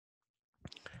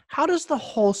how does the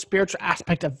whole spiritual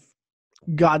aspect of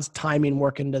God's timing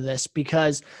work into this?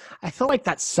 Because I feel like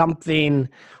that's something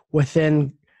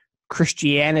within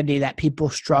Christianity that people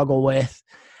struggle with.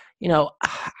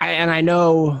 I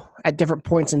know at different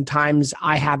points in times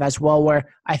I have as well, where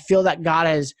I feel that God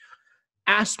has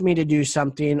asked me to do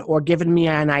something or given me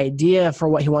an idea for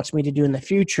what he wants me to do in the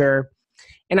future,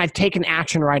 and I've taken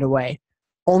action right away,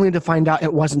 only to find out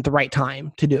it wasn't the right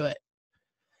time to do it.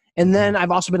 And then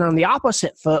I've also been on the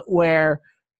opposite foot where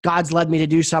God's led me to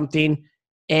do something,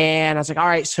 and I was like, all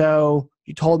right, so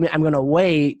you told me I'm going to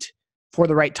wait for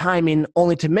the right timing,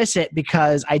 only to miss it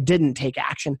because I didn't take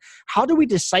action. How do we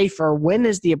decipher when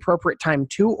is the appropriate time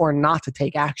to or not to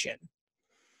take action?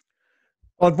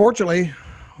 Well, unfortunately,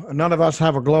 none of us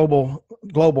have a global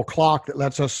clock that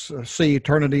lets us see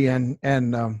eternity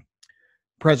and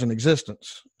present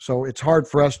existence. So it's hard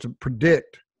for us to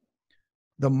predict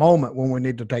the moment when we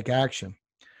need to take action.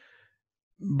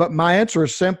 But my answer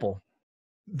is simple.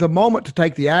 The moment to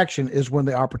take the action is when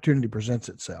the opportunity presents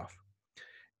itself.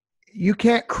 You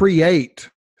can't create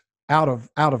out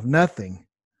of nothing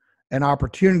an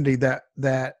opportunity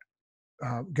that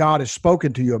God has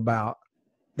spoken to you about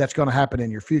that's going to happen in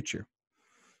your future.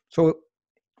 So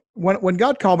when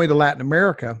God called me to Latin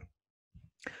America,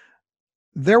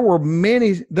 there were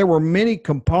many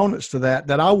components to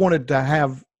that I wanted to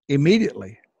have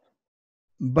immediately.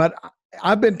 But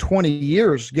I've been 20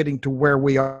 years getting to where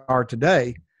we are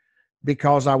today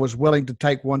because I was willing to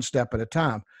take one step at a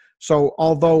time. So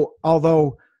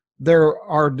although there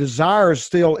are desires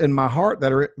still in my heart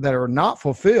that are not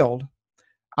fulfilled,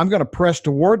 I'm going to press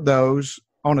toward those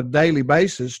on a daily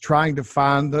basis, trying to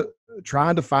find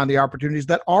the opportunities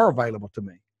that are available to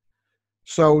me.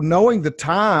 So knowing the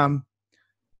time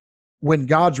when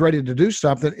God's ready to do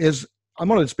something is, I'm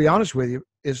going to just be honest with you,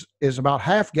 is about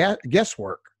half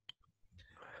guesswork.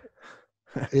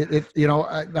 I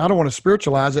don't want to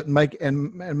spiritualize it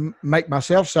and make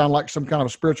myself sound like some kind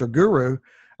of spiritual guru.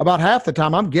 About half the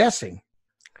time I'm guessing.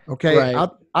 Okay. Right.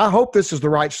 I hope this is the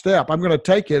right step. I'm going to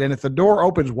take it. And if the door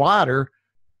opens wider,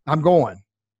 I'm going.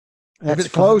 If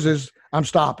it closes, I'm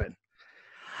stopping.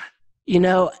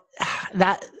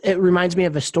 That it reminds me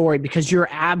of a story, because you're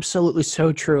absolutely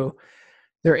so true.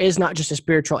 There is not just a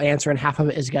spiritual answer, and half of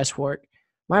it is guesswork.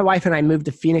 My wife and I moved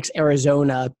to Phoenix,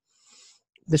 Arizona.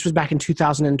 This was back in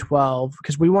 2012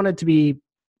 because we wanted to be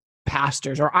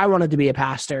pastors, or I wanted to be a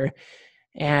pastor.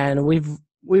 And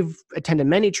we've attended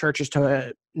many churches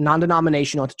to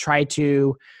non-denominational to try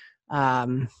to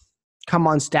come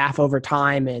on staff over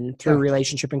time and through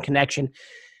relationship and connection,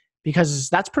 because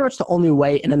that's pretty much the only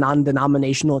way in a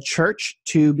non-denominational church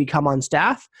to become on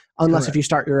staff, unless if you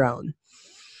start your own.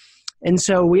 And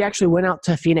so we actually went out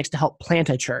to Phoenix to help plant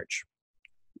a church.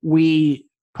 We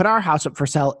put our house up for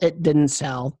sale. It didn't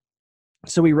sell.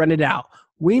 So we rented it out.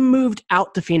 We moved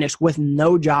out to Phoenix with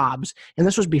no jobs. And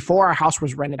this was before our house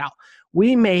was rented out.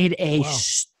 We made a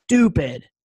stupid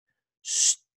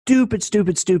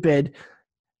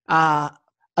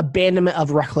abandonment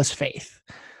of reckless faith.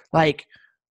 Like,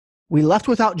 we left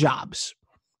without jobs.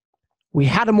 We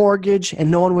had a mortgage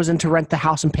and no one was in to rent the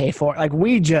house and pay for it. Like,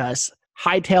 we just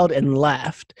hightailed and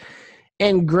left.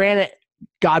 And granted,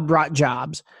 God brought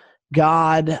jobs.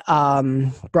 God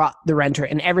brought the renter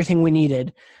and everything we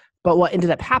needed. But what ended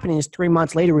up happening is 3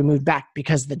 months later, we moved back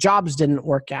because the jobs didn't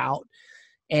work out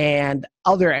and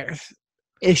other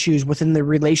issues within the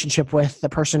relationship with the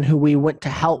person who we went to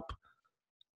help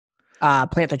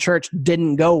plant the church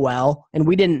didn't go well, and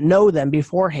we didn't know them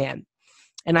beforehand.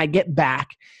 And I get back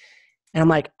and I'm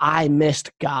like, I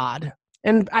missed God.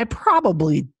 And I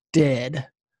probably did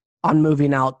on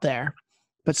moving out there.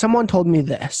 But someone told me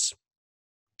this: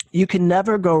 you can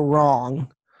never go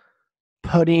wrong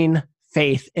putting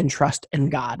faith and trust in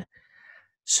God.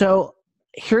 So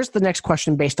here's the next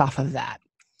question based off of that.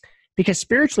 Because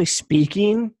spiritually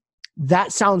speaking,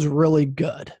 that sounds really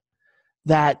good,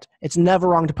 that it's never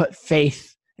wrong to put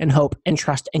faith and hope and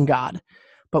trust in God.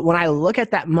 But when I look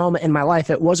at that moment in my life,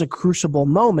 it was a crucible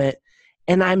moment,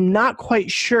 and I'm not quite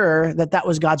sure that that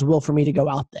was God's will for me to go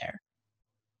out there.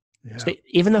 Yeah. So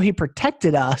even though he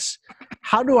protected us,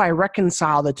 how do I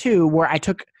reconcile the two where I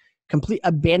took complete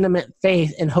abandonment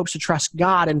faith in hopes to trust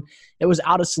God, and it was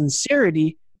out of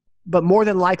sincerity, but more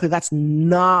than likely that's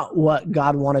not what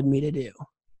God wanted me to do?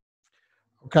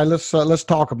 Okay, let's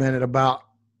talk a minute about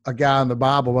a guy in the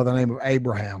Bible by the name of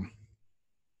Abraham.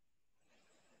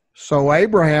 So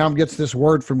Abraham gets this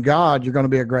word from God: you're going to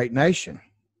be a great nation.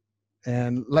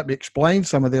 And let me explain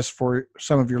some of this for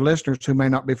some of your listeners who may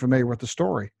not be familiar with the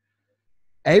story.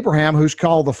 Abraham, who's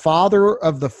called the father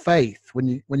of the faith. When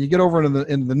you get over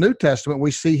in the New Testament,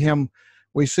 we see him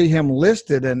we see him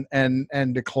listed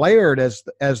and declared as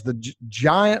the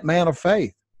giant man of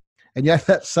faith. And yet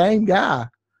that same guy,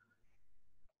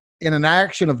 in an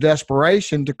action of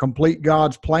desperation to complete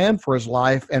God's plan for his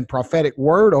life and prophetic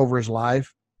word over his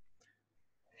life,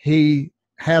 he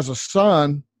has a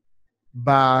son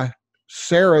by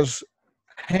Sarah's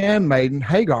handmaiden,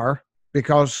 Hagar,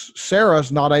 because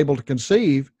Sarah's not able to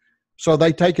conceive. So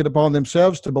they take it upon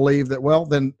themselves to believe that, well,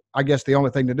 then I guess the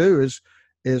only thing to do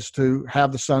is to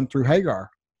have the son through Hagar.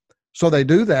 So they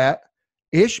do that.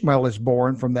 Ishmael is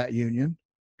born from that union,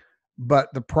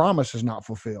 but the promise is not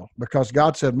fulfilled because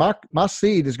God said, my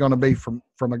seed is going to be from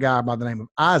a guy by the name of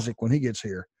Isaac when he gets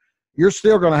here. You're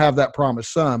still going to have that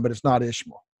promised son, but it's not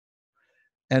Ishmael.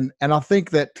 And I think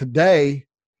that today,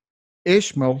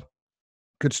 Ishmael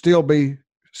could still be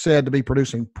said to be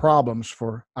producing problems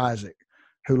for Isaac,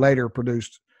 who later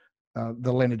produced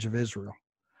the lineage of Israel.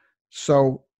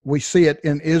 So we see it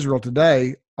in Israel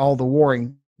today, all the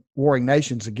warring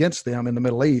nations against them in the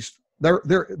Middle East,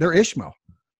 they're Ishmael.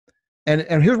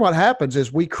 And here's what happens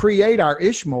is we create our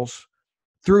Ishmaels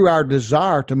through our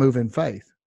desire to move in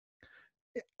faith.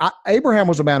 Abraham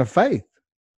was a man of faith,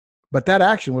 but that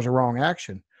action was a wrong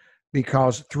action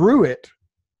because through it,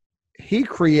 he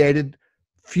created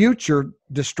future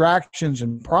distractions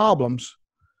and problems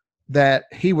that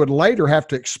he would later have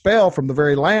to expel from the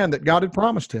very land that God had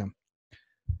promised him.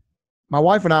 My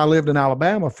wife and I lived in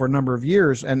Alabama for a number of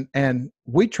years, and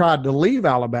we tried to leave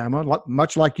Alabama,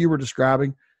 much like you were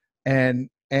describing, and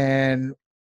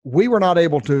we were not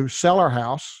able to sell our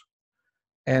house.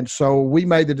 And so we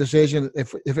made the decision,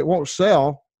 if it won't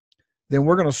sell, then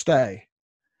we're going to stay.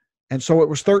 And so it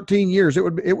was 13 years. It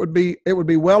would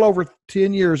be well over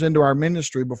 10 years into our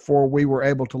ministry before we were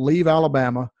able to leave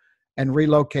Alabama and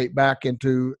relocate back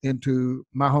into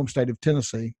my home state of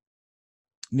Tennessee,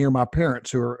 near my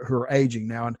parents who are aging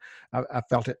now, and I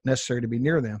felt it necessary to be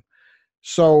near them.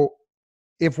 So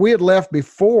if we had left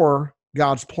before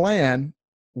God's plan,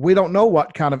 we don't know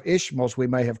what kind of Ishmaels we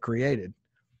may have created.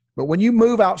 But when you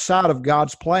move outside of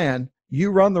God's plan,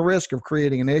 you run the risk of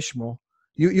creating an Ishmael.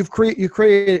 You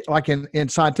create, like in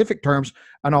scientific terms,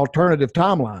 an alternative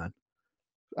timeline,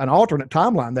 an alternate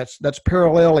timeline that's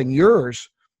paralleling yours.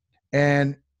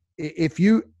 And if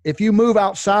you move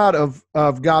outside of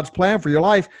God's plan for your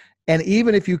life, and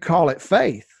even if you call it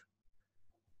faith,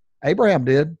 Abraham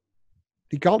did,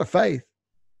 he called it faith,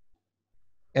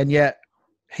 and yet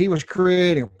he was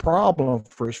creating a problem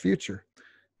for his future.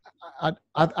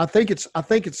 I think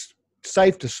it's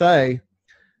safe to say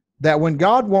that when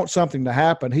God wants something to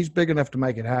happen, he's big enough to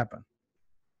make it happen.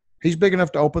 He's big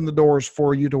enough to open the doors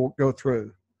for you to go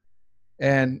through.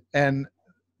 And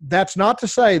that's not to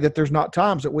say that there's not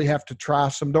times that we have to try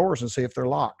some doors and see if they're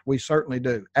locked. We certainly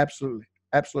do.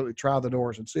 Absolutely try the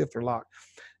doors and see if they're locked.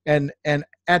 And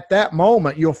at that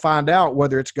moment, you'll find out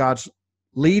whether it's God's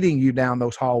leading you down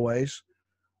those hallways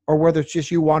or whether it's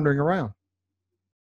just you wandering around.